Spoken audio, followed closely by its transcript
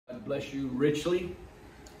bless you richly.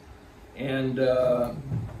 And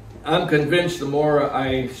I'm convinced the more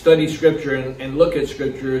I study Scripture and look at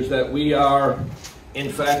Scripture is that we are, in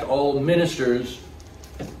fact, all ministers.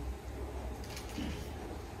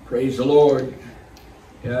 Praise the Lord.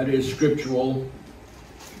 That is scriptural.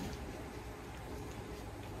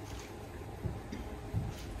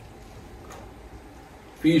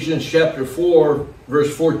 Ephesians chapter 4,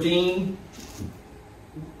 verse 14.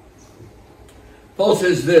 Paul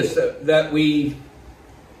says this, that we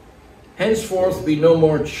henceforth be no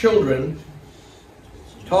more children,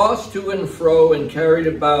 tossed to and fro and carried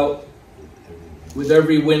about with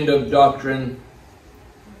every wind of doctrine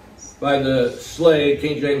by the slay,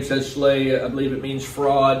 King James says slay, I believe it means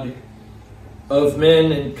fraud, of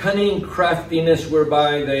men, and cunning craftiness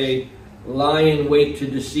whereby they lie in wait to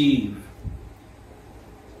deceive.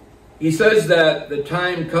 He says that the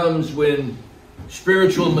time comes when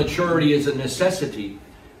spiritual maturity is a necessity.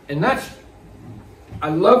 And I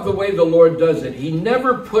love the way the Lord does it. He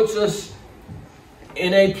never puts us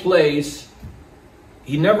in a place,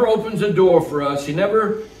 He never opens a door for us, He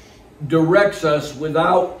never directs us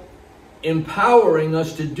without empowering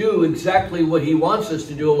us to do exactly what He wants us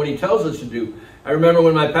to do and what He tells us to do. I remember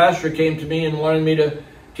when my pastor came to me and wanted me to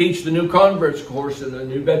teach the new converts course in the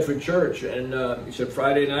New Bedford Church, and he said,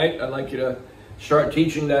 Friday night, I'd like you to start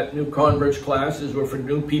teaching that new converts classes were for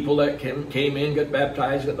new people that came in, got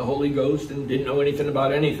baptized, got the Holy Ghost, and didn't know anything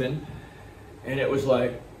about anything. And it was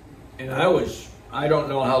like, and I don't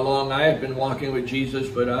know how long I had been walking with Jesus,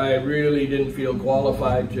 but I really didn't feel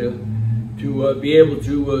qualified to be able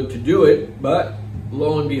to do it. But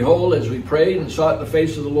lo and behold, as we prayed and sought the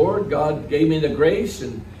face of the Lord, God gave me the grace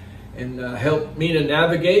and helped me to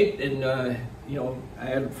navigate. And I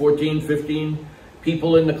had 14, 15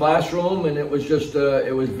 people in the classroom, and it was just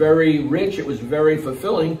it was very rich, it was very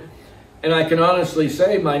fulfilling. And I can honestly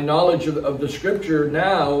say my knowledge of the Scripture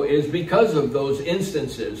now is because of those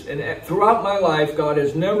instances. And throughout my life, God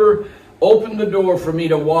has never opened the door for me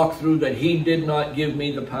to walk through that He did not give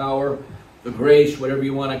me the power, the grace, whatever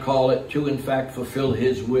you want to call it, to in fact fulfill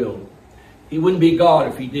His will. He wouldn't be God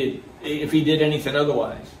if He did anything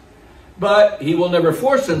otherwise. But He will never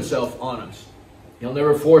force Himself on us. He'll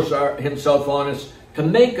never force Himself on us to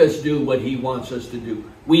make us do what He wants us to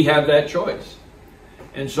do. We have that choice.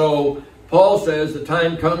 And so Paul says the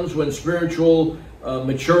time comes when spiritual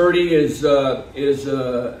maturity is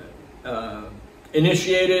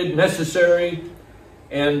initiated, necessary.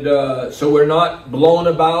 And so we're not blown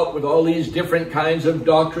about with all these different kinds of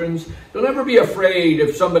doctrines. Don't ever be afraid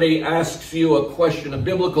if somebody asks you a question, a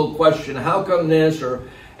biblical question, how come this,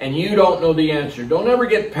 and you don't know the answer. Don't ever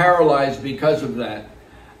get paralyzed because of that.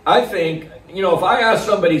 I think, if I ask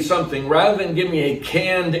somebody something, rather than give me a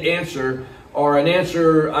canned answer or an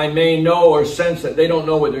answer I may know or sense that they don't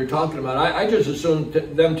know what they're talking about, I just assume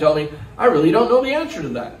them tell me, I really don't know the answer to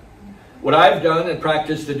that. What I've done and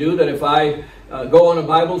practiced to do, that if I go on a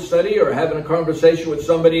Bible study or having a conversation with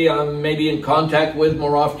somebody I'm maybe in contact with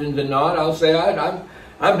more often than not, I'll say,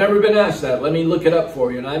 I've never been asked that. Let me look it up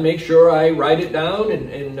for you. And I make sure I write it down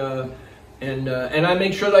and I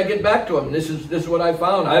make sure that I get back to them. This is what I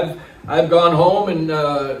found. I've gone home and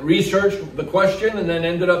researched the question and then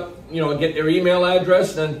ended up, get their email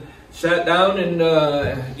address and sat down and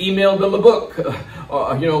emailed them a book.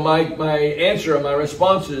 My answer, my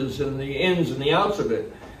responses, and the ins and the outs of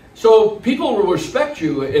it. So people will respect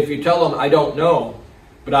you if you tell them, I don't know,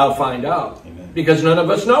 but I'll find out. Amen. Because none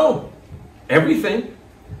of us know everything.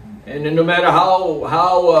 And then no matter how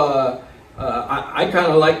I kind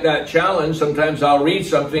of like that challenge. Sometimes I'll read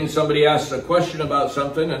something, somebody asks a question about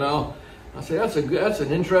something, and I'll say, that's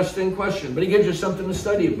an interesting question. But He gives you something to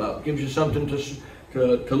study about, gives you something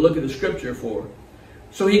to look at the Scripture for.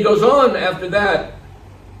 So he goes on after that.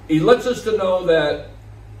 He lets us to know that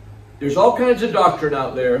there's all kinds of doctrine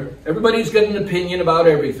out there. Everybody's got an opinion about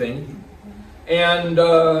everything. And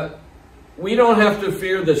we don't have to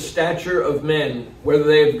fear the stature of men, whether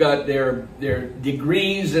they've got their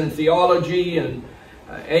degrees in theology. And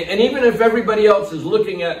even if everybody else is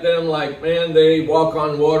looking at them like, man, they walk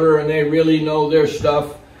on water and they really know their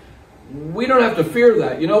stuff. We don't have to fear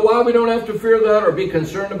that. You know why we don't have to fear that or be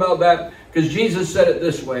concerned about that? Because Jesus said it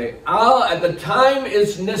this way, at the time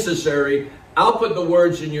it's necessary, I'll put the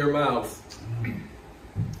words in your mouth.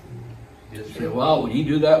 Yes, You say, wow, would He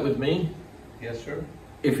do that with me? Yes, sir.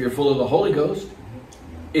 If you're full of the Holy Ghost,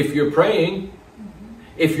 if you're praying,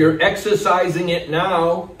 if you're exercising it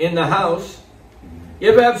now in the house.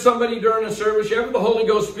 You ever have somebody during a service, you ever have the Holy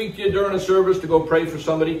Ghost speak to you during a service to go pray for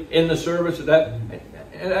somebody in the service? Did that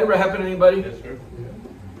ever happen to anybody? Yes, sir.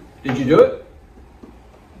 Did you do it?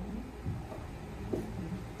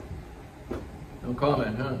 No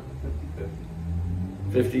comment, huh?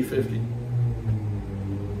 50-50.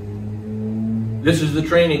 This is the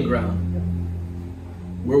training ground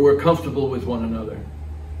where we're comfortable with one another.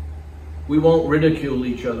 We won't ridicule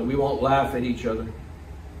each other. We won't laugh at each other.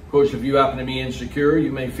 Of course, if you happen to be insecure,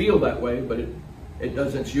 you may feel that way, but it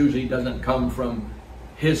usually doesn't come from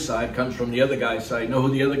his side. It comes from the other guy's side. You know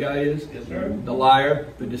who the other guy is? Yes, sir. The liar,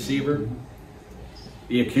 the deceiver,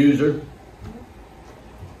 the accuser.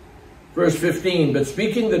 Verse 15, but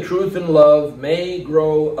speaking the truth in love may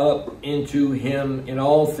grow up into him in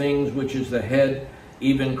all things, which is the head,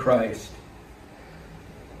 even Christ,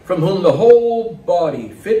 from whom the whole body,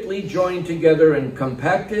 fitly joined together and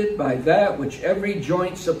compacted by that which every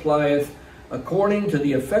joint supplieth, according to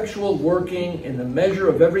the effectual working in the measure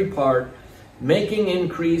of every part, making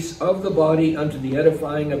increase of the body unto the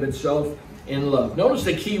edifying of itself in love. Notice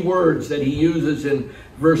the key words that he uses in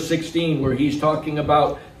verse 16, where he's talking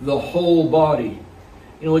about the whole body.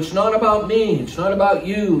 You know, it's not about me. It's not about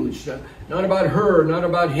you. It's not about her, not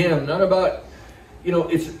about him, not about, you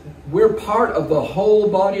know, we're part of the whole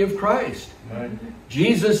body of Christ. Right.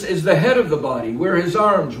 Jesus is the head of the body. We're his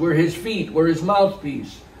arms, we're his feet, we're his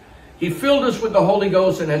mouthpiece. He filled us with the Holy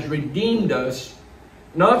Ghost and has redeemed us,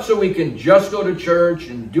 not so we can just go to church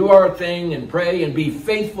and do our thing and pray and be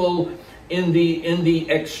faithful in the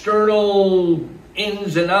external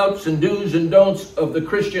ins and outs and do's and don'ts of the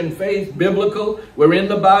Christian faith, biblical. We're in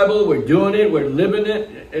the Bible, we're doing it, we're living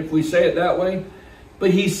it, if we say it that way.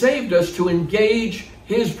 But he saved us to engage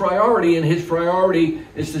his priority, and his priority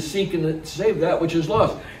is to seek and save that which is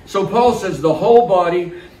lost. So Paul says the whole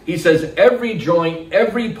body, he says every joint,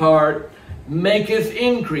 every part maketh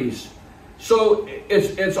increase. So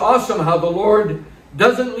it's awesome how the Lord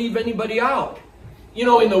doesn't leave anybody out. You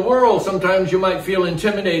know, in the world, sometimes you might feel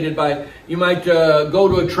intimidated by, you might go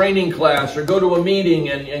to a training class or go to a meeting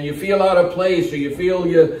and you feel out of place, or you feel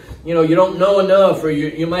you don't know enough, or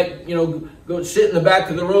you might, go sit in the back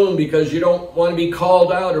of the room because you don't want to be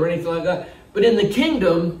called out or anything like that. But in the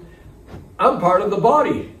kingdom, I'm part of the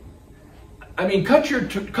body. I mean, cut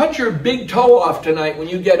your big toe off tonight when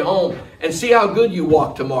you get home and see how good you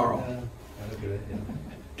walk tomorrow.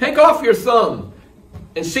 Take off your thumb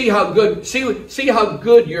and see how good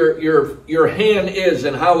your hand is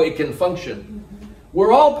and how it can function.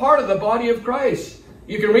 We're all part of the body of Christ.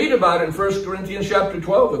 You can read about it in 1 Corinthians chapter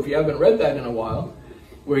 12 if you haven't read that in a while,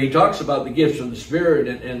 where he talks about the gifts of the Spirit,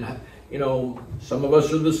 and some of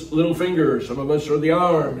us are the little finger, some of us are the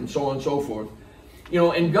arm, and so on and so forth.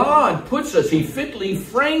 And God puts us, he fitly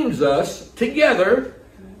frames us together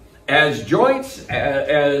as joints,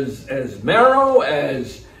 as marrow,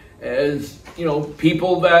 as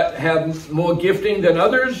people that have more gifting than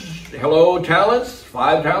others. Hello, talents,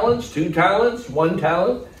 5 talents, 2 talents, 1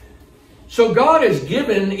 talent. So God has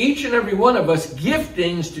given each and every one of us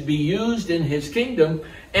giftings to be used in his kingdom,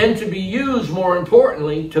 and to be used, more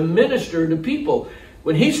importantly, to minister to people.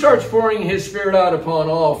 When he starts pouring his Spirit out upon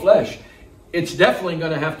all flesh, it's definitely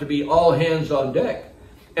going to have to be all hands on deck.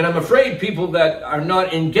 And I'm afraid people that are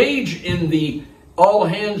not engaged in the all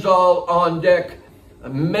hands all on deck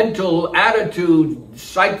mental attitude,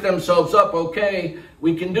 psych themselves up, okay,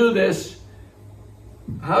 we can do this.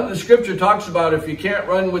 How the scripture talks about, if you can't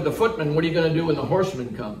run with the footmen, what are you going to do when the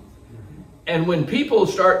horsemen come? And when people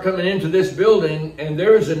start coming into this building and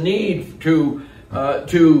there is a need to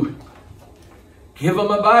give them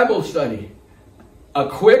a Bible study, a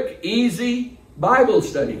quick, easy Bible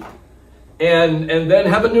study, and then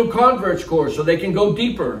have a new converts course so they can go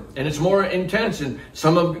deeper and it's more intense. And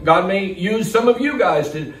God may use some of you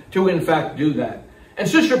guys to in fact do that. And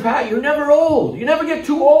Sister Pat, you're never old. You never get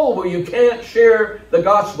too old where you can't share the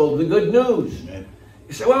gospel, the good news. Amen.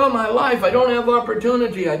 You say, well, my life, I don't have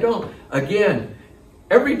opportunity. I don't. Again,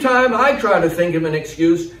 every time I try to think of an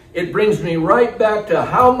excuse, it brings me right back to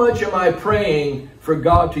how much am I praying for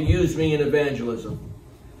God to use me in evangelism?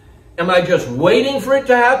 Am I just waiting for it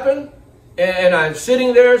to happen? And I'm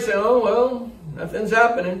sitting there saying, oh, well, nothing's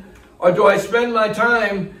happening. Or do I spend my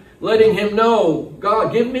time letting him know,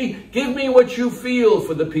 God, give me what you feel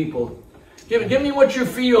for the people. Give me what you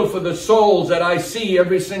feel for the souls that I see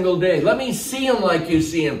every single day. Let me see them like you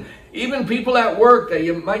see them. Even people at work that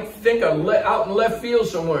you might think are out in left field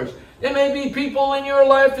somewhere. There may be people in your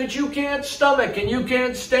life that you can't stomach and you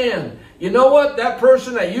can't stand. You know what? That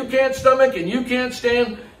person that you can't stomach and you can't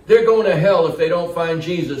stand, they're going to hell if they don't find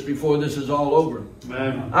Jesus before this is all over.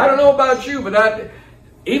 Amen. I don't know about you, but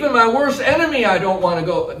even my worst enemy, I don't want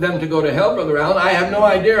them to go to hell, Brother Allen. I have no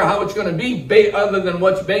idea how it's going to be other than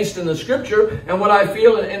what's based in the Scripture and what I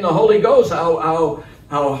feel in the Holy Ghost, how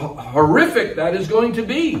horrific that is going to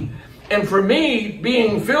be. And for me,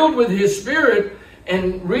 being filled with His Spirit,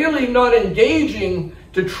 and really not engaging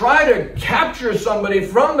to try to capture somebody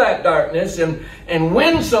from that darkness and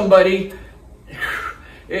win somebody,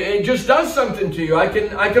 it just does something to you. I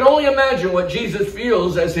can only imagine what Jesus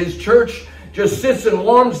feels as his church just sits and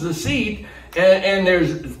warms the seat, and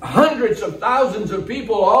there's hundreds of thousands of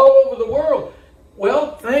people all over the world.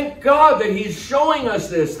 Well, thank God that he's showing us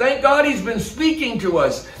this. Thank God he's been speaking to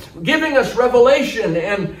us, giving us revelation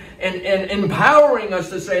and empowering us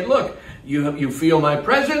to say, look, you feel my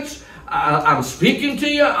presence. I'm speaking to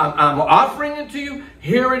you. I'm offering it to you.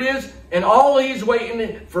 Here it is. And all he's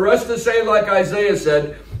waiting for us to say, like Isaiah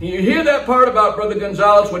said. You hear that part about Brother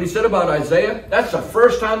Gonzalez, what he said about Isaiah? That's the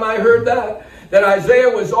first time I heard that. That Isaiah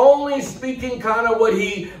was only speaking kind of what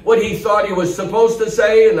he thought he was supposed to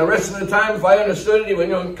say, and the rest of the time, if I understood it, he was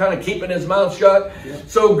kind of keeping his mouth shut. Yeah.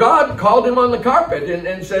 So God called him on the carpet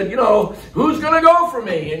and said, who's going to go for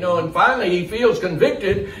me? And finally he feels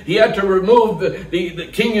convicted. He had to remove the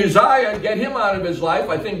King Uzziah and get him out of his life.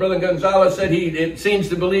 I think Brother Gonzalez said it seems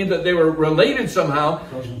to believe that they were related somehow.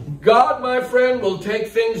 God, my friend, will take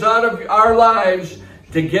things out of our lives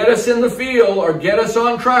to get us in the field or get us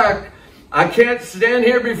on track. I can't stand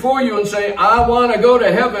here before you and say, I want to go to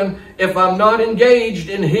heaven if I'm not engaged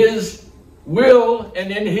in his will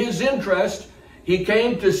and in his interest. He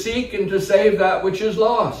came to seek and to save that which is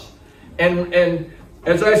lost. And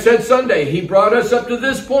as I said Sunday, he brought us up to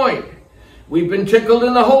this point. We've been tickled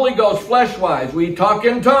in the Holy Ghost flesh-wise. We talk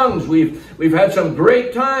in tongues. We've had some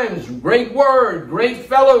great times, great word, great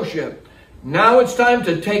fellowship. Now it's time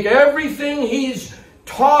to take everything he's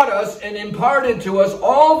taught us and imparted to us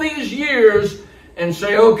all these years and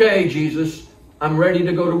say, okay, Jesus, I'm ready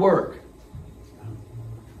to go to work.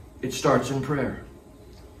 It starts in prayer.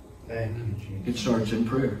 Thank you, Jesus. It starts in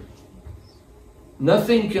prayer.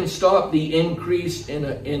 Nothing can stop the increase in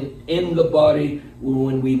the body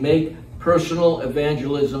when we make personal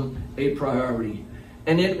evangelism a priority.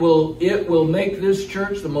 And it will make this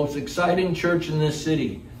church the most exciting church in this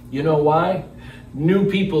city. You know why?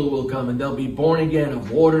 New people will come and they'll be born again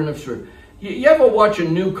of water and of spirit. You ever watch a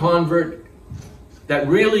new convert that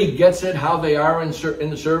really gets it how they are in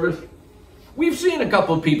the service? We've seen a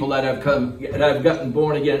couple of people that have gotten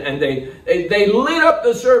born again, and they lit up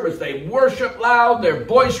the service. They worship loud. They're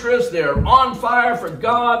boisterous. They're on fire for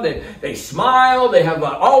God. They smile. They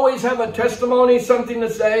always have a testimony, something to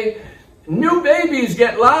say. New babies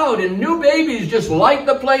get loud, and new babies just light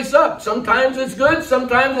the place up. Sometimes it's good,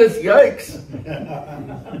 sometimes it's yikes.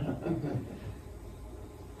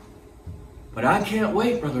 But I can't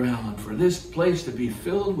wait, Brother Allen, for this place to be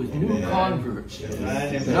filled with new converts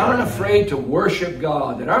that aren't afraid to worship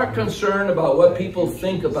God, that aren't concerned about what people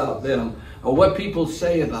think about them or what people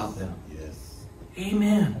say about them. Yes.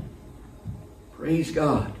 Amen. Praise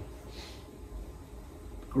God.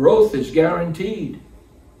 Growth is guaranteed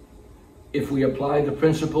if we apply the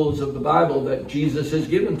principles of the Bible that Jesus has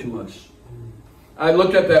given to us. I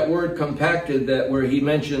looked at that word compacted, where he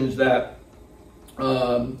mentions that,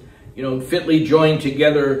 fitly joined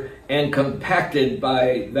together and compacted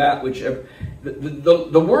by that which...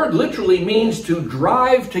 The word literally means to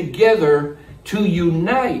drive together, to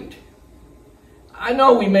unite. I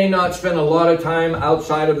know we may not spend a lot of time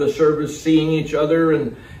outside of the service seeing each other,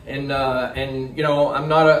 and I'm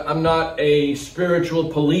not a spiritual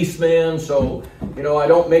policeman, so I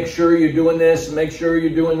don't make sure you're doing this and make sure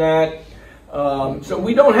you're doing that. So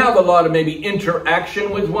we don't have a lot of maybe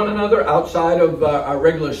interaction with one another outside of our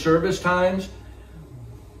regular service times.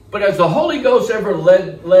 But as the Holy Ghost ever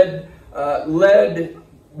led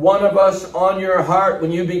one of us on your heart when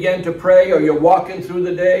you begin to pray, or you're walking through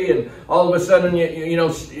the day and all of a sudden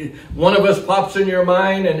one of us pops in your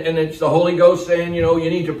mind, and it's the Holy Ghost saying, you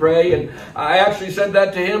need to pray. And I actually said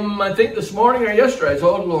that to him, I think this morning or yesterday. I said,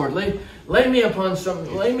 oh Lord, lay me upon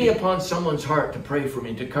someone's heart to pray for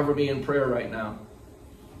me, to cover me in prayer right now.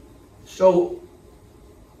 So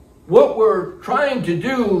what we're trying to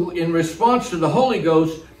do in response to the Holy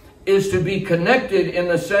Ghost is to be connected in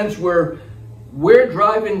the sense where we're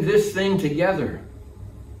driving this thing together.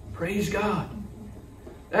 Praise God.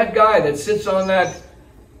 That guy that sits on that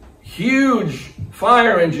huge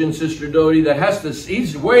fire engine, Sister Dodie,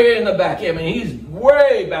 he's way in the back. I mean, he's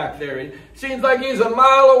way back there. It seems like he's a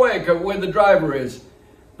mile away where the driver is.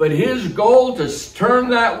 But his goal to turn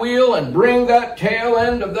that wheel and bring that tail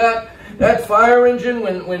end of that fire engine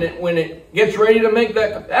when it gets ready to make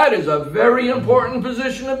that is a very important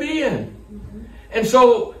position to be in. And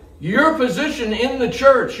so your position in the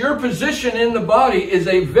church, your position in the body is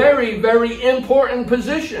a very, very important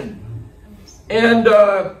position. And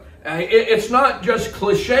it's not just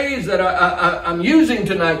cliches that I'm using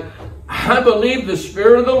tonight. I believe the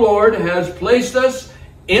Spirit of the Lord has placed us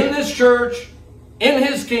in this church, in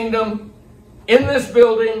His kingdom, in this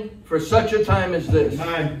building for such a time as this.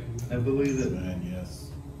 I believe it. Amen.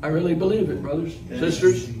 Yes. I really believe it, brothers, Yes,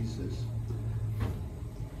 sisters. Jesus.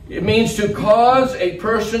 It means to cause a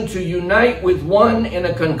person to unite with one in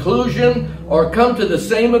a conclusion or come to the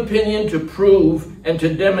same opinion to prove and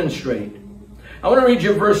to demonstrate. I want to read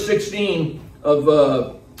you verse 16 of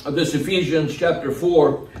this Ephesians chapter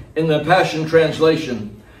 4 in the Passion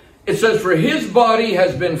Translation. It says, "For His body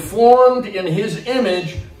has been formed in His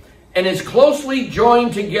image and is closely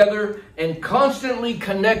joined together and constantly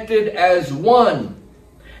connected as one.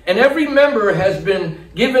 And every member has been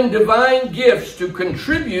given divine gifts to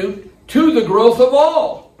contribute to the growth of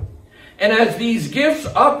all. And as these gifts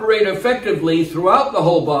operate effectively throughout the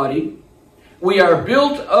whole body, we are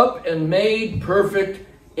built up and made perfect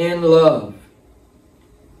in love."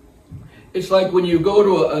 It's like when you go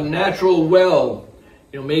to a natural well.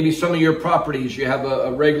 Maybe some of your properties, you have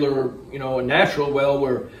a regular, a natural well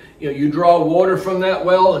where, you draw water from that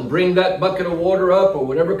well and bring that bucket of water up or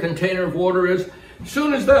whatever container of water is. As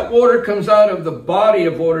soon as that water comes out of the body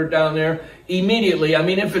of water down there, immediately,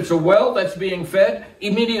 if it's a well that's being fed,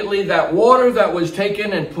 immediately that water that was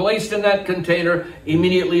taken and placed in that container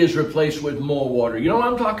immediately is replaced with more water. You know what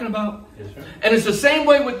I'm talking about? Yes, sir. And it's the same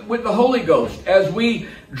way with the Holy Ghost. As we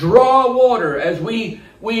draw water, as we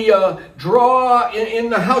draw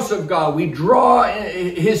in the house of God, we draw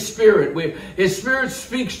His Spirit. His Spirit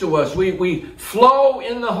speaks to us. We flow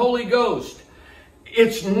in the Holy Ghost.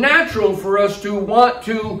 It's natural for us to want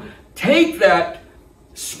to take that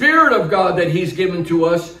Spirit of God that He's given to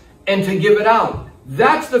us and to give it out.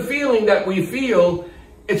 That's the feeling that we feel.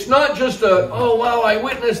 It's not just oh wow, I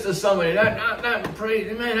witnessed to somebody. That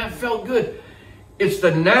praise, man, that felt good. It's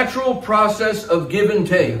the natural process of give and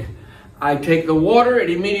take. I take the water, it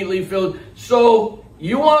immediately fills. So,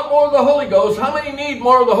 you want more of the Holy Ghost? How many need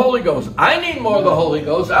more of the Holy Ghost? I need more of the Holy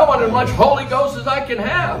Ghost. I want as much Holy Ghost as I can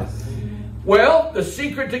have. Well, the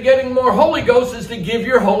secret to getting more Holy Ghost is to give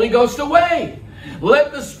your Holy Ghost away.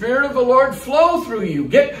 Let the Spirit of the Lord flow through you.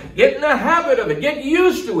 Get in the habit of it. Get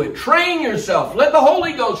used to it. Train yourself. Let the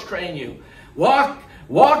Holy Ghost train you.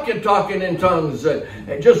 Walk and talking in tongues.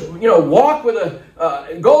 Just, walk with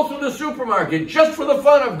go through the supermarket just for the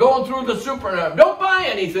fun of going through the supermarket. Don't buy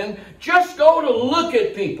anything. Just go to look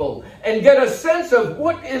at people and get a sense of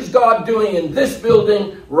what is God doing in this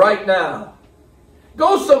building right now.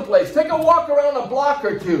 Go someplace. Take a walk around a block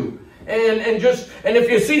or two. And if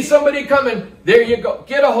you see somebody coming, there you go.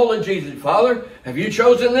 Get a hold of Jesus. Father, have you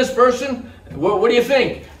chosen this person? What do you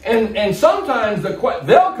think? And sometimes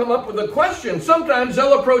they'll come up with a question. Sometimes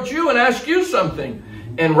they'll approach you and ask you something.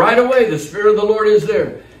 And right away, the Spirit of the Lord is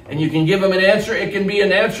there. And you can give them an answer. It can be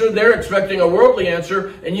an answer. They're expecting a worldly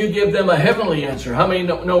answer. And you give them a heavenly answer. How many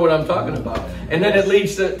know what I'm talking about? And then it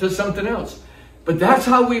leads to something else. But that's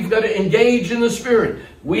how we've got to engage in the Spirit.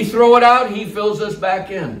 We throw it out. He fills us back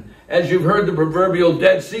in. As you've heard the proverbial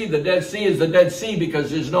Dead Sea, the Dead Sea is the Dead Sea because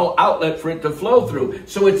there's no outlet for it to flow through.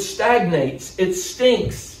 So it stagnates. It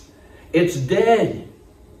stinks. It's dead.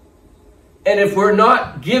 And if we're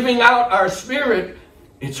not giving out our spirit,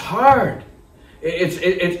 it's hard.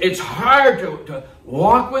 It's hard to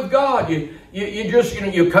walk with God.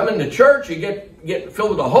 You come into church, you get filled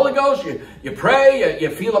with the Holy Ghost, you pray, you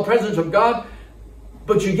feel the presence of God.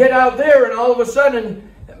 But you get out there and all of a sudden,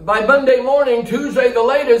 by Monday morning, Tuesday the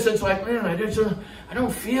latest, it's like, man, I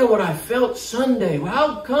don't feel what I felt Sunday. Well,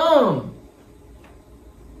 how come?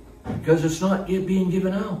 Because it's not being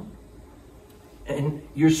given out. And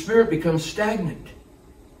your spirit becomes stagnant.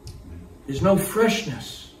 There's no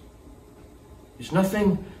freshness.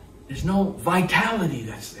 There's no vitality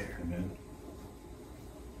that's there. Amen.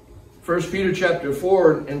 1 Peter chapter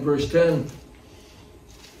 4 and verse 10.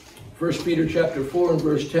 1 Peter chapter 4 and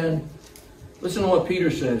verse 10. Listen to what Peter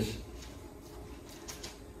says.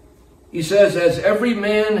 He says, "As every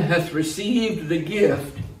man hath received the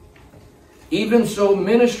gift, even so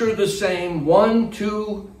minister the same one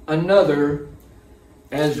to another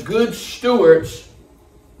as good stewards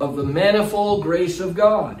of the manifold grace of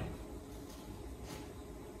God."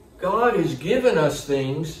 God has given us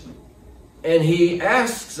things, and He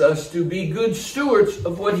asks us to be good stewards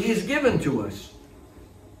of what He's given to us.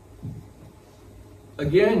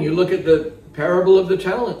 Again, you look at the parable of the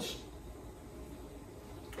talents.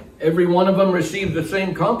 Every one of them received the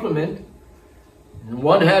same compliment. And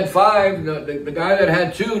one had 5. The guy that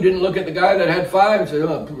had 2 didn't look at the guy that had 5 and say,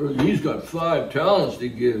 "Oh, he's got 5 talents to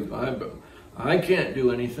give. I can't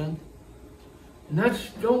do anything." And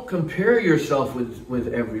don't compare yourself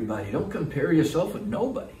with everybody. Don't compare yourself with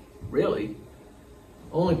nobody, really.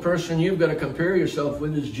 Only person you've got to compare yourself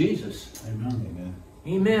with is Jesus. Amen.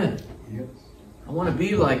 Amen. Yes. I want to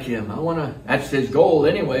be like him. That's his goal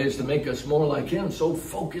anyway, is to make us more like him. So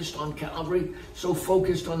focused on Calvary, so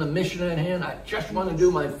focused on the mission at hand. I just want to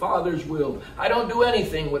do my Father's will. I don't do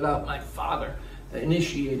anything without my Father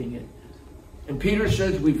initiating it. And Peter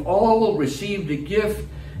says we've all received a gift,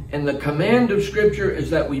 and the command of Scripture is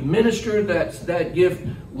that we minister that gift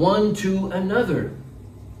one to another.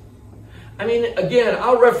 I mean, again,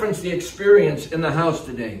 I'll reference the experience in the house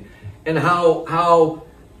today, and how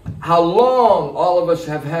long all of us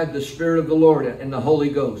have had the Spirit of the Lord and the Holy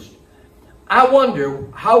Ghost. I wonder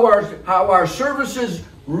how our services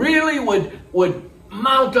really would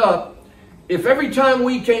mount up if every time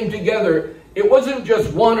we came together, it wasn't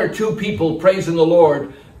just one or two people praising the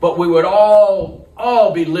Lord, but we would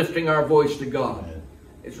all be lifting our voice to God.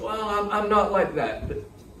 It's, well, I'm not like that. But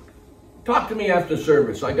talk to me after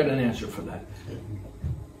service. I got an answer for that.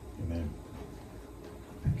 Amen.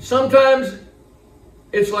 Sometimes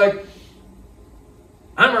it's like,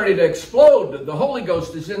 I'm ready to explode. The Holy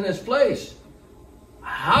Ghost is in this place.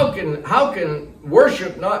 How can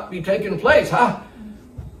worship not be taking place? I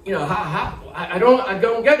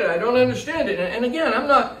don't get it. I don't understand it. And again,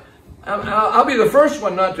 I'll be the first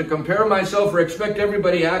one not to compare myself or expect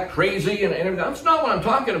everybody to act crazy and everything. That's not what I'm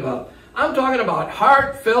talking about. I'm talking about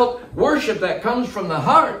heartfelt worship that comes from the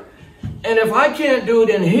heart. And if I can't do it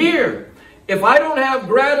in here, if I don't have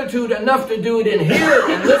gratitude enough to do it in here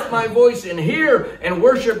and lift my voice in here and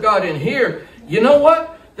worship God in here, you know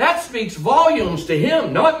what? That speaks volumes to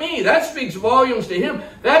him, not me. That speaks volumes to him.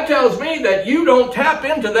 That tells me that you don't tap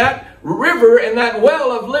into that river and that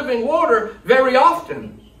well of living water very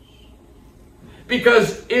often.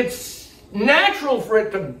 Because it's natural for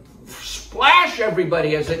it to splash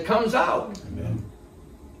everybody as it comes out. Amen.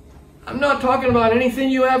 I'm not talking about anything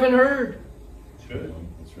you haven't heard. That's right.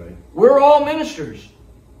 That's right. We're all ministers.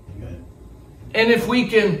 Amen. And if we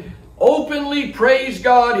can openly praise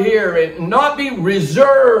God here and not be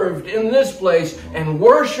reserved in this place and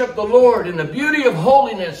worship the Lord in the beauty of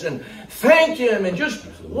holiness and thank him and just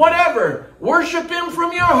whatever, worship him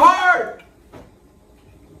from your heart.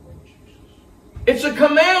 It's a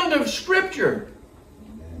command of Scripture.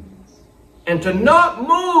 And to not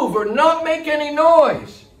move or not make any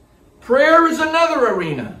noise. Prayer is another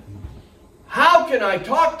arena. How can I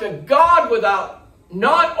talk to God without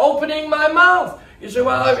not opening my mouth? You say,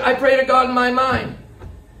 well, I pray to God in my mind.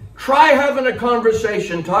 Try having a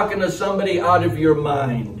conversation, talking to somebody out of your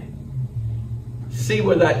mind. See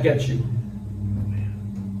where that gets you.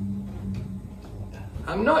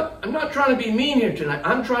 I'm not trying to be mean here tonight.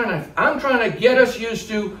 I'm trying to get us used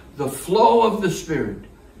to the flow of the Spirit.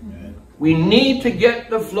 Amen. We need to get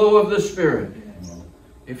the flow of the Spirit.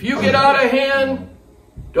 If you get out of hand,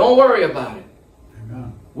 don't worry about it.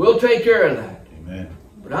 Amen. We'll take care of that. Amen.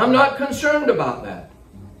 But I'm not concerned about that.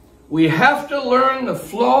 We have to learn the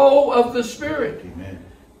flow of the Spirit. Amen.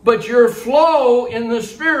 But your flow in the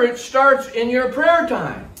Spirit starts in your prayer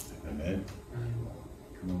time. Amen.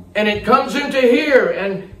 And it comes into here.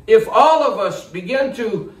 And if all of us begin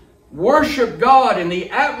to worship God and the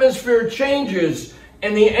atmosphere changes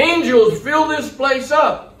and the angels fill this place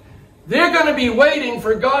up, they're going to be waiting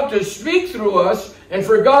for God to speak through us and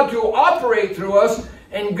for God to operate through us.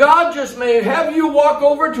 And God just may have you walk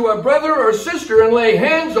over to a brother or sister and lay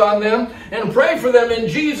hands on them and pray for them in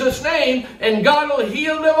Jesus' name, and God will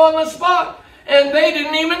heal them on the spot. And they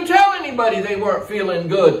didn't even tell anybody they weren't feeling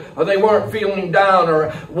good or they weren't feeling down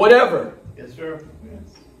or whatever. Yes, sir.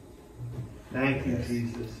 Yes. Thank you,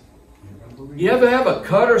 Jesus. You ever have a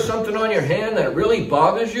cut or something on your hand that really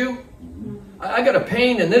bothers you? I got a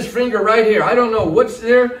pain in this finger right here. I don't know what's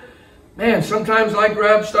there. Man, sometimes I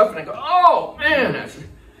grab stuff and I go, oh, man.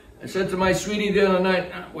 I said to my sweetie the other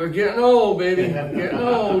night, we're getting old, baby. Getting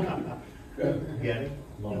old. Yeah.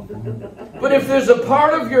 But if there's a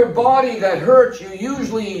part of your body that hurts, you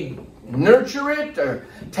usually nurture it or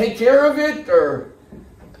take care of it, or,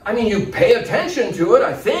 I mean, you pay attention to it,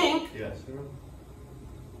 I think. Yes, sir.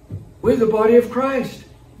 We're the body of Christ.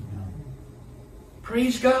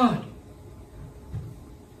 Praise God.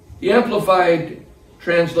 The Amplified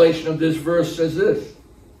translation of this verse says this: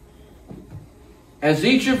 as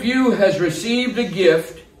each of you has received a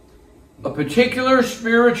gift, a particular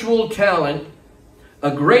spiritual talent,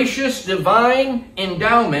 a gracious divine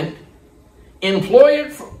endowment, employ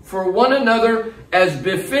it for one another as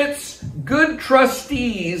befits good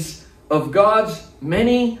trustees of God's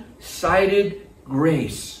many-sided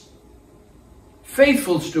grace,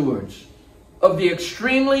 faithful stewards of the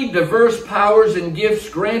extremely diverse powers and gifts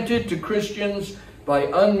granted to Christians by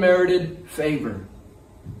unmerited favor.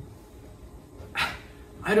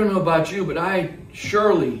 I don't know about you, but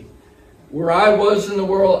where I was in the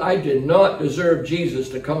world, I did not deserve Jesus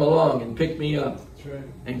to come along and pick me up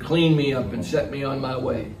and clean me up and set me on my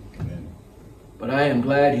way. But I am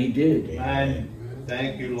glad he did. Amen.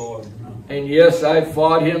 Thank you, Lord. And yes, I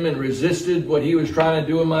fought him and resisted what he was trying to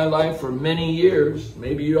do in my life for many years.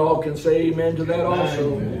 Maybe you all can say amen to that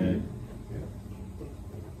also. Amen.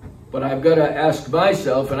 But I've got to ask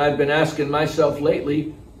myself, and I've been asking myself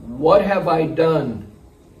lately, what have I done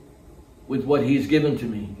with what he's given to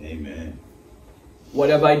me? Amen. What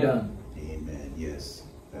have I done? Amen. Yes,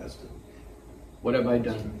 Pastor. What have I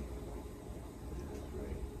done?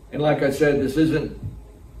 And like I said,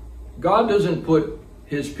 God doesn't put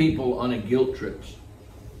his people on a guilt trip.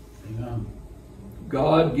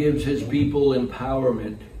 God gives his people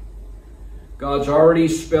empowerment. God's already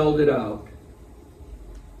spelled it out.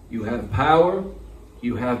 You have power.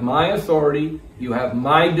 You have my authority. You have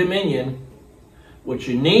my dominion. What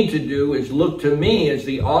you need to do is look to me as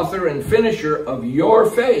the author and finisher of your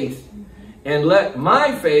faith, and let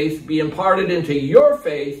my faith be imparted into your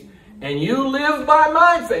faith, and you live by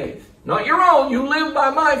my faith. Not your own, you live by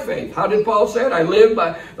my faith. How did Paul say it? I live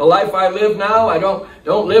by the life I live now. I don't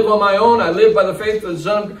live on my own. I live by the faith of the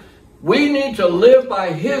Son. We need to live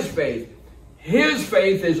by his faith. His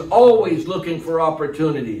faith is always looking for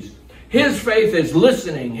opportunities. His faith is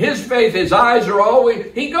listening. His faith, his eyes are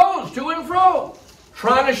always, he goes to and fro,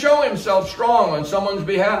 trying to show himself strong on someone's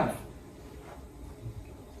behalf.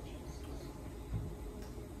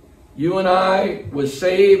 You and I was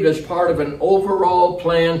saved as part of an overall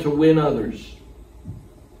plan to win others.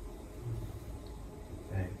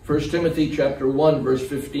 1 Timothy chapter 1, verse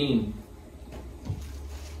 15.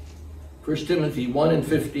 1 Timothy 1 and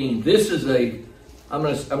 15. This is I'm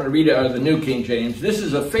going to read it out of the New King James. This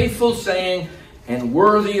is a faithful saying and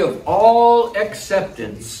worthy of all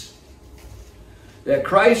acceptance, that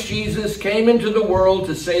Christ Jesus came into the world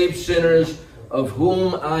to save sinners, of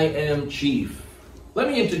whom I am chief. Let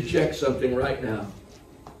me interject something right now.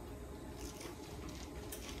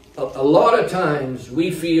 A lot of times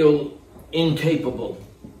we feel incapable.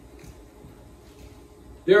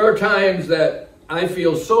 There are times that I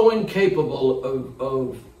feel so incapable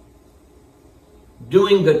of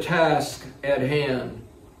doing the task at hand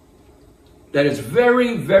that it's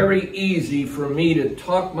very, very easy for me to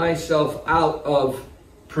talk myself out of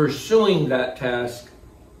pursuing that task,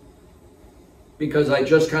 because I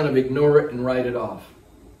just kind of ignore it and write it off.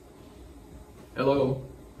 Hello?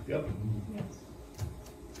 Yep.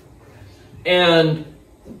 And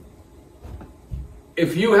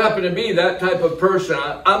if you happen to be that type of person,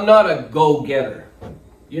 I'm not a go-getter.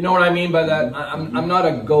 You know what I mean by that? I'm not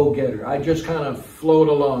a go-getter. I just kind of float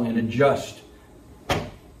along and adjust.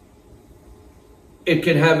 It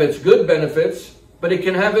can have its good benefits, but it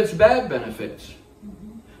can have its bad benefits.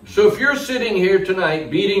 So if you're sitting here tonight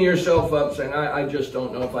beating yourself up saying, I just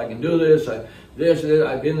don't know if I can do this,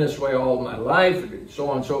 I've been this way all my life, so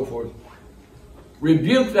on and so forth,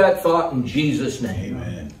 rebuke that thought in Jesus' name.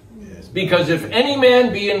 Amen. Yes. Because if any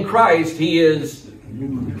man be in Christ, he is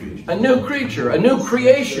a new creature, a new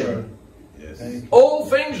creation. Yes. Old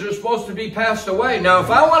things are supposed to be passed away. Now, if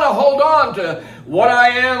I want to hold on to what I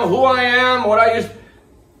am, who I am,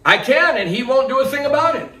 I can, and he won't do a thing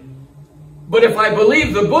about it. But if I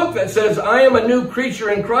believe the book that says I am a new creature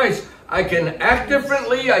in Christ, I can act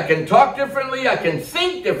differently, I can talk differently, I can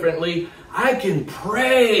think differently, I can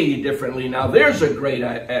pray differently. Now, there's a great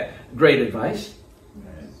advice.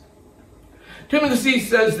 Timothy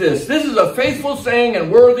says this is a faithful saying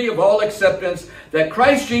and worthy of all acceptance, that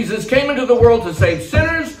Christ Jesus came into the world to save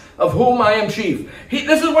sinners, of whom I am chief.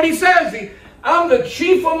 This is what he says. I'm the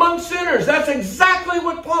chief among sinners. That's exactly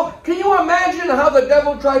what Paul... Can you imagine how the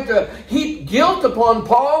devil tried to heap guilt upon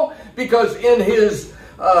Paul? Because in his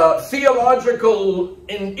theological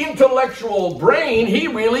and intellectual brain, he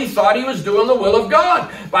really thought he was doing the will of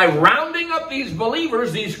God by rounding up these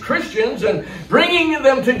believers, these Christians, and bringing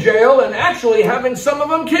them to jail and actually having some of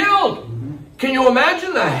them killed. Can you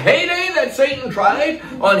imagine the heyday that Satan tried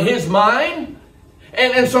on his mind?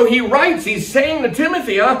 And so he writes, he's saying to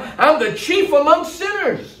Timothy, I'm the chief among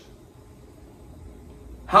sinners.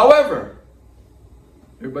 However,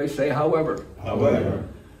 everybody say however. However,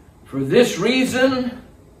 for this reason,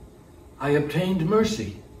 I obtained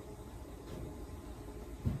mercy.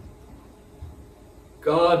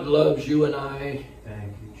 God loves you and I.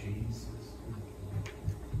 Thank you, Jesus.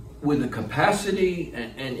 With a capacity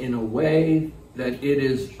and in a way that it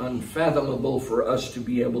is unfathomable for us to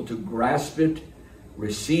be able to grasp it,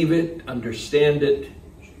 receive it, understand it.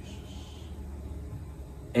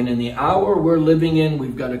 And in the hour we're living in,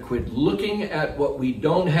 we've got to quit looking at what we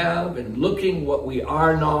don't have and looking what we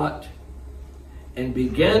are not, and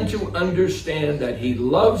begin to understand that He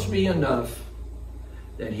loves me enough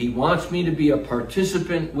that He wants me to be a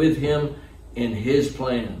participant with Him in His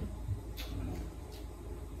plan.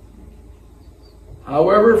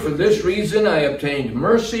 However, for this reason I obtained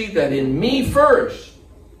mercy, that in me first,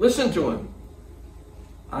 listen to him,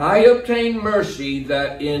 I obtained mercy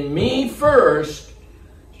that in me first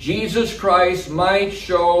Jesus Christ might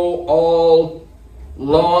show all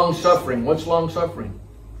long suffering. What's long suffering?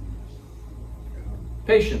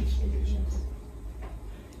 Patience.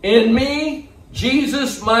 In me,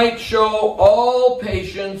 Jesus might show all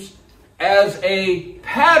patience as a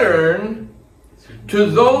pattern to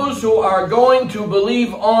those who are going to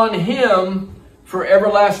believe on Him for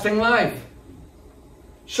everlasting life.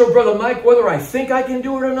 So, Brother Mike, whether I think I can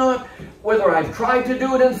do it or not, whether I've tried to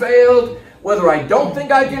do it and failed, whether I don't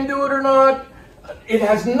think I can do it or not, it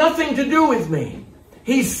has nothing to do with me.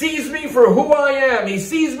 He sees me for who I am. He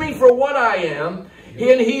sees me for what I am.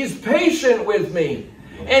 And He's patient with me.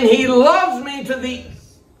 And He loves me to the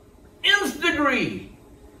nth degree.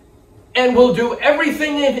 And will do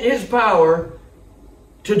everything in His power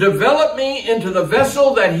to develop me into the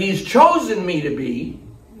vessel that He's chosen me to be.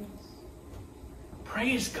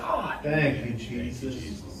 Praise God. Thank you,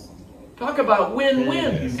 Jesus. Talk about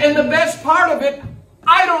win-win. And the best part of it,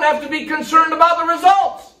 I don't have to be concerned about the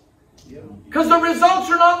results. Because the results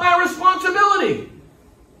are not my responsibility.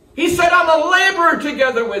 He said I'm a laborer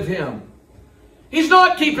together with Him. He's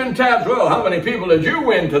not keeping tabs. Well, how many people did you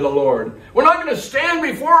win to the Lord? We're not going to stand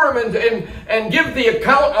before Him and give the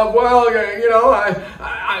account of, well, you know,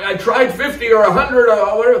 I tried 50 or 100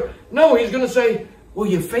 or whatever. No, He's going to say, were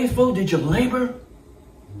you faithful? Did you labor?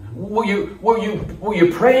 Were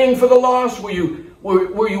you praying for the lost? Were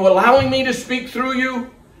you allowing me to speak through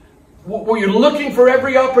you? Were you looking for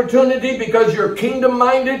every opportunity because you're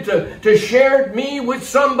kingdom-minded to share me with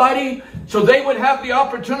somebody so they would have the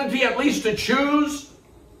opportunity at least to choose?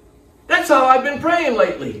 That's how I've been praying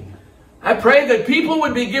lately. I pray that people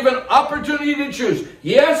would be given opportunity to choose.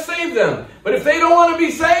 Yes, save them. But if they don't want to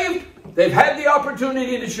be saved, they've had the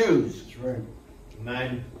opportunity to choose. That's right.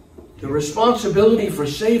 Amen. The responsibility for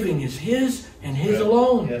saving is His and His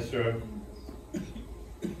alone. Yes, sir.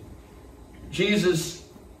 Jesus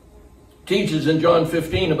teaches in John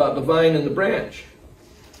 15 about the vine and the branch.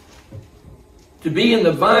 To be in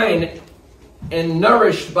the vine and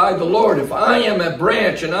nourished by the Lord. If I am a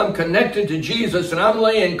branch and I'm connected to Jesus and I'm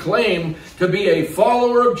laying claim to be a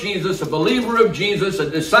follower of Jesus, a believer of Jesus, a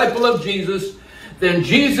disciple of Jesus, then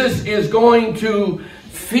Jesus is going to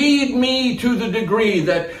feed me to the degree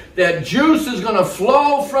that juice is going to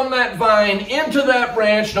flow from that vine into that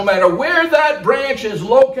branch, no matter where that branch is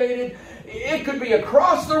located. It could be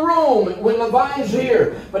across the room when the vine's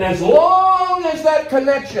here. But as long as that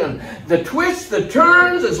connection, the twists, the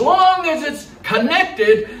turns, as long as it's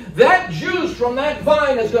connected, that juice from that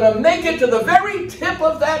vine is going to make it to the very tip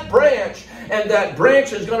of that branch. And that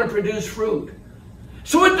branch is going to produce fruit.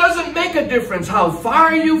 So it doesn't make a difference how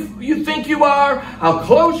far you think you are, how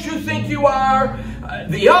close you think you are.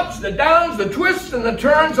 The ups, the downs, the twists, and the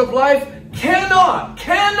turns of life cannot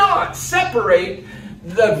separate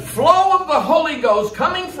the flow of the Holy Ghost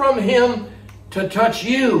coming from Him to touch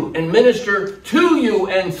you and minister to you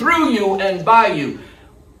and through you and by you.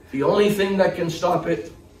 The only thing that can stop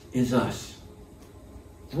it is us.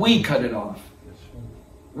 We cut it off.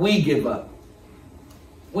 We give up.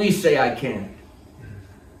 We say, I can't.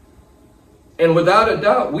 And without a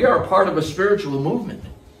doubt, we are part of a spiritual movement.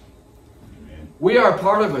 We are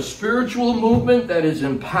part of a spiritual movement that is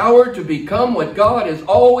empowered to become what God has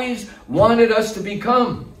always wanted us to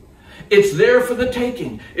become. It's there for the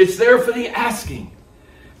taking. It's there for the asking.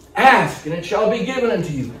 Ask, and it shall be given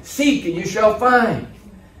unto you. Seek, and you shall find.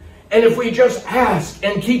 And if we just ask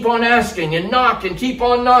and keep on asking and knock and keep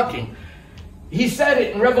on knocking. He said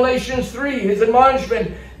it in Revelation 3, His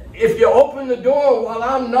admonishment. If you open the door while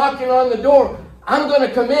I'm knocking on the door, I'm going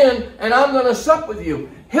to come in and I'm going to sup with you.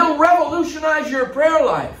 He'll revolutionize your prayer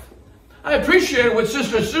life. I appreciate what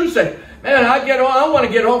Sister Sue said. Man, I want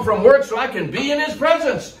to get home from work so I can be in His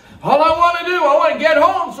presence. All I want to do, I want to get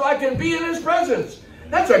home so I can be in His presence.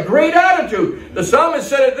 That's a great attitude. The psalmist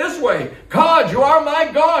said it this way. God, you are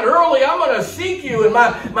my God. Early I'm going to seek you, and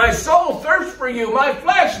my soul thirsts for you. My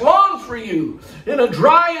flesh longs for you. In a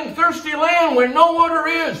dry and thirsty land where no water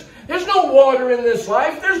is. There's no water in this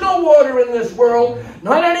life. There's no water in this world.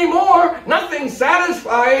 Not anymore. Nothing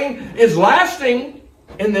satisfying is lasting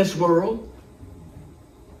in this world.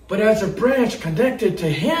 But as a branch connected to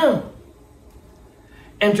Him,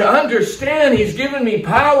 and to understand He's given me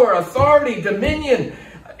power, authority, dominion.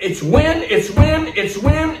 It's win, it's win, it's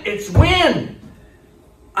win, it's win.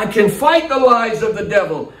 I can fight the lies of the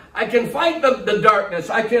devil. I can fight the darkness.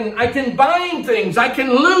 I can bind things. I can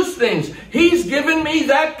loose things. He's given me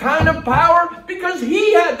that kind of power because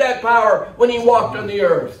He had that power when He walked on the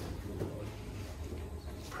earth.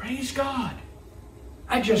 Praise God.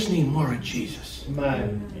 I just need more of Jesus.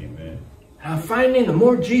 Amen. Amen. I'm finding the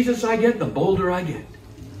more Jesus I get, the bolder I get.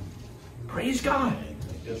 Praise God.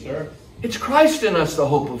 Yes, sir. It's Christ in us, the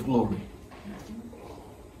hope of glory.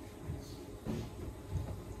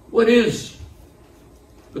 What is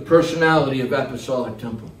the personality of Apostolic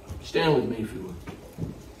Temple? Stand with me if you will.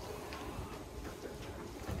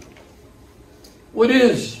 What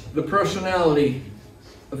is the personality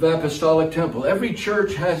of Apostolic Temple? Every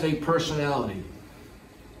church has a personality.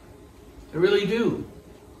 They really do.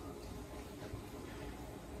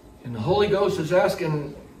 And the Holy Ghost is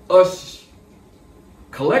asking us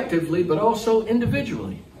collectively, but also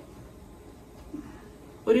individually.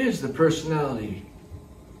 What is the personality?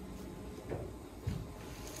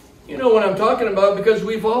 You know what I'm talking about, because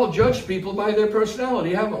we've all judged people by their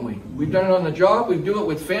personality, haven't we? We've done it on the job. We do it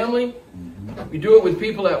with family. We do it with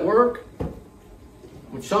people at work.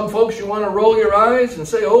 With some folks, you want to roll your eyes and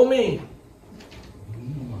say, "Oh, me."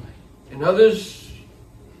 And others,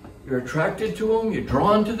 you're attracted to them. You're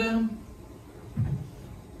drawn to them.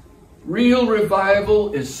 Real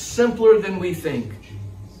revival is simpler than we think.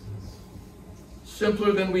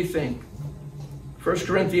 Simpler than we think. 1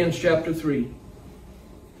 Corinthians chapter 3.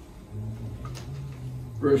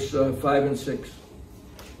 Verse 5 and 6.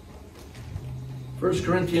 1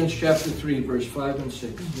 Corinthians chapter 3, verse 5 and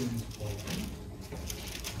 6.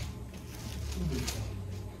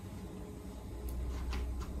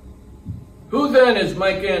 Who then is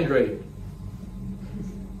Mike Andre?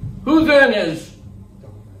 Who then is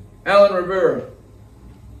Alan Rivera?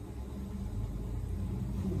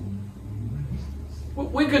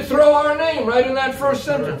 We could throw our name right in that first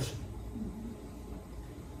sentence.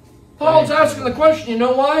 Paul's asking the question, you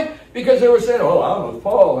know why? Because they were saying, "Oh, I'm of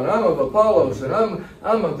Paul, and I'm of Apollos, and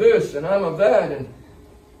I'm of this, and I'm of that." And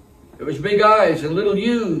there was big I's and little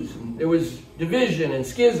U's. And there was division and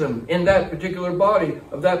schism in that particular body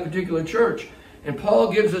of that particular church. And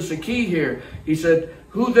Paul gives us a key here. He said,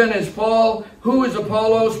 "Who then is Paul? Who is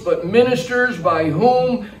Apollos? But ministers by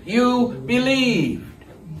whom you believed."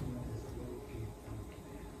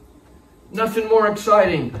 Nothing more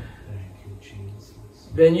exciting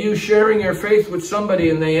than you sharing your faith with somebody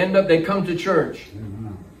and they come to church.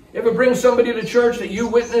 You ever bring somebody to church that you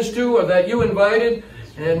witnessed to or that you invited,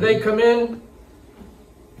 and they come in?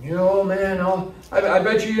 You know, "Oh man, I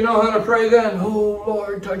bet you know how to pray then. Oh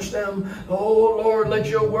Lord, touch them. Oh Lord, let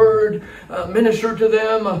your word minister to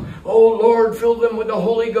them. Oh Lord, fill them with the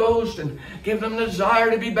Holy Ghost and give them the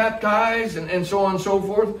desire to be baptized," and so on and so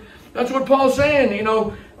forth. That's what Paul's saying. You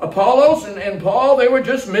know, Apollos and Paul, they were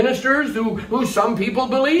just ministers who some people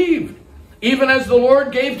believed. Even as the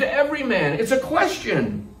Lord gave to every man. It's a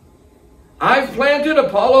question. I've planted,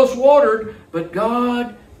 Apollos watered, but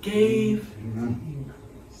God gave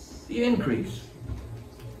the increase.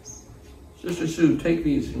 Sister Sue, take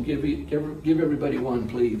these and give everybody one,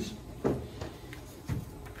 please.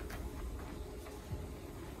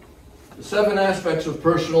 The 7 aspects of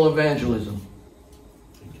personal evangelism.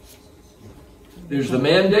 There's the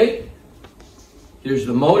mandate, there's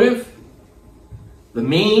the motive, the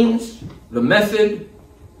means, the method,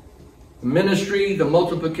 the ministry, the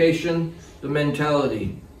multiplication, the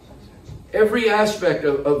mentality. Every aspect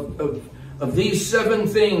of these 7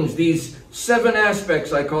 things, these 7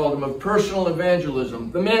 aspects, I call them, of personal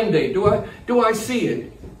evangelism. The mandate, do I see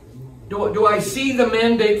it? Do I see the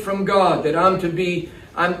mandate from God that I'm to be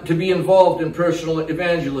involved in personal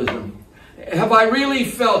evangelism? Have I really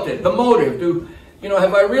felt it? The motive,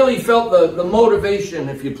 have I really felt the motivation,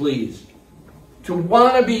 if you please, to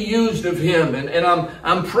want to be used of Him? And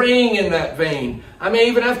I'm praying in that vein. I may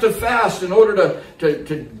even have to fast in order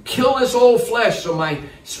to kill this old flesh so my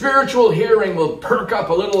spiritual hearing will perk up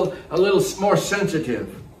a little more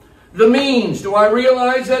sensitive. The means, do I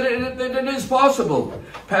realize that it is possible?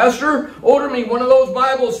 Pastor, order me one of those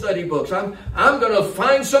Bible study books. I'm going to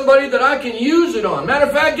find somebody that I can use it on. Matter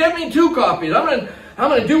of fact, get me 2 copies. I'm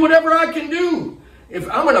going to do whatever I can do. If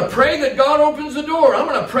I'm going to pray that God opens the door. I'm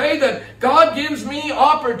going to pray that God gives me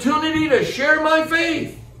opportunity to share my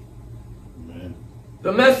faith. Amen.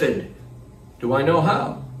 The method. Do I know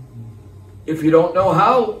how? If you don't know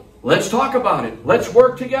how, let's talk about it. Let's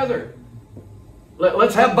work together.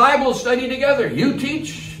 Let's have Bible study together. You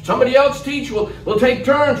teach, somebody else teach. We'll take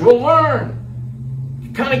turns. We'll learn.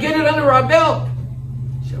 Kind of get it under our belt.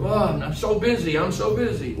 You say, well, I'm so busy. I'm so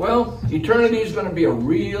busy. Well, eternity is going to be a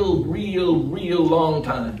real, real, real long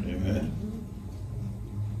time. Amen.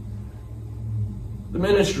 The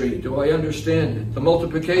ministry, do I understand it? The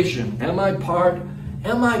multiplication, am I part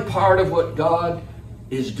of what God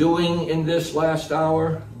is doing in this last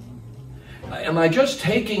hour? Am I just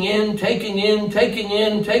taking in,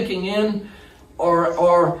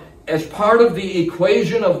 or as part of the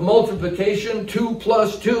equation of multiplication, 2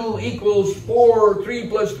 plus 2 equals 4, 3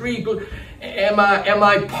 plus 3 equals... Am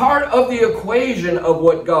I part of the equation of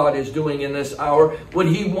what God is doing in this hour, what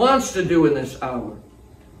He wants to do in this hour?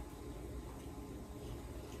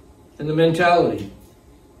 And the mentality,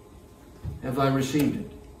 have I received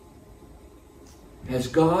it? Has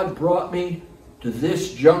God brought me to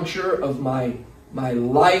this juncture of my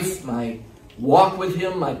life, my walk with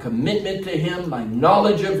Him, my commitment to Him, my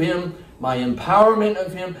knowledge of Him, my empowerment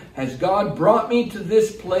of Him? Has God brought me to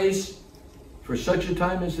this place for such a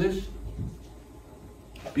time as this?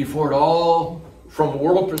 Before it all, from a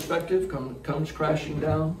world perspective, comes crashing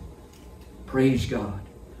down? Praise God.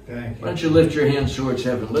 Thank you. Why don't you lift your hands towards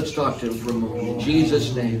heaven? Let's talk to Him for a moment. In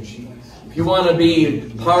Jesus' name. If you want to be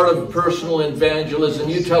part of personal evangelism,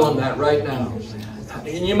 you tell Him that right now.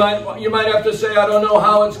 And you might have to say, I don't know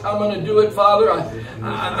how I'm going to do it, Father.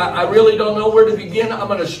 I really don't know where to begin. I'm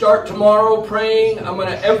going to start tomorrow praying.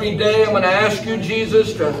 Every day I'm going to ask you,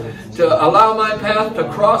 Jesus, to allow my path to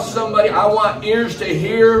cross somebody. I want ears to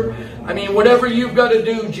hear. I mean, whatever you've got to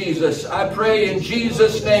do, Jesus, I pray in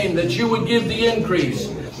Jesus' name that you would give the increase.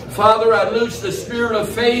 Father, I loose the spirit of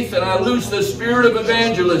faith and I loose the spirit of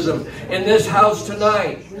evangelism in this house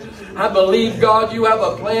tonight. I believe, God, you have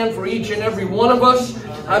a plan for each and every one of us.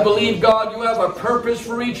 I believe, God, you have a purpose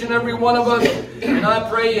for each and every one of us. And I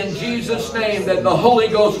pray in Jesus' name that the Holy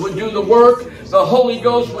Ghost would do the work. The Holy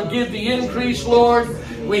Ghost would give the increase, Lord.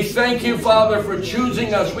 We thank you, Father, for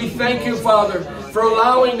choosing us. We thank you, Father, for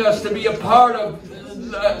allowing us to be a part of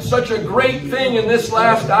such a great thing in this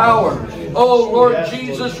last hour. Oh, Lord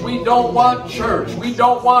Jesus, we don't want church. We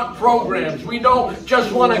don't want programs. We don't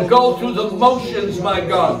just want to go through the motions, my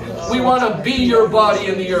God. We want to be your body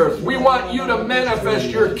in the earth. We want you to manifest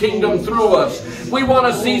your kingdom through us. We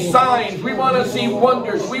want to see signs. We want to see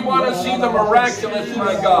wonders. We want to see the miraculous,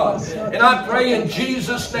 my God. And I pray in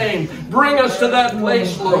Jesus' name, bring us to that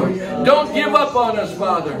place, Lord. Don't give up on us,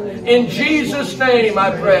 Father. In Jesus' name,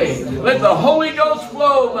 I pray. Let the Holy Ghost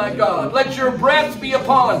flow, my God. Let your breath be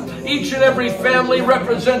upon each and every family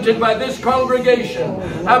represented by this congregation.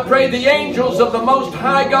 I pray the angels of the Most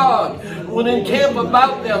High God will encamp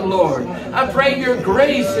about them, Lord. I pray your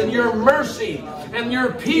grace and your mercy and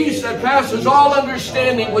your peace that passes all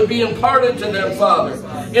understanding would be imparted to them, Father.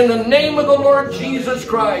 In the name of the Lord Jesus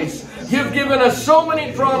Christ, you've given us so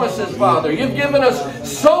many promises, Father. You've given us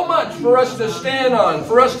so much for us to stand on,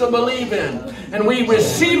 for us to believe in. And we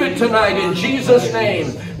receive it tonight in Jesus'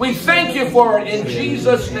 name. We thank you for it in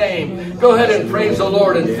Jesus' name. Go ahead and praise the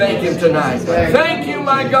Lord and thank Him tonight. Thank you,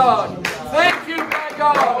 my God. Thank you, my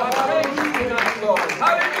God.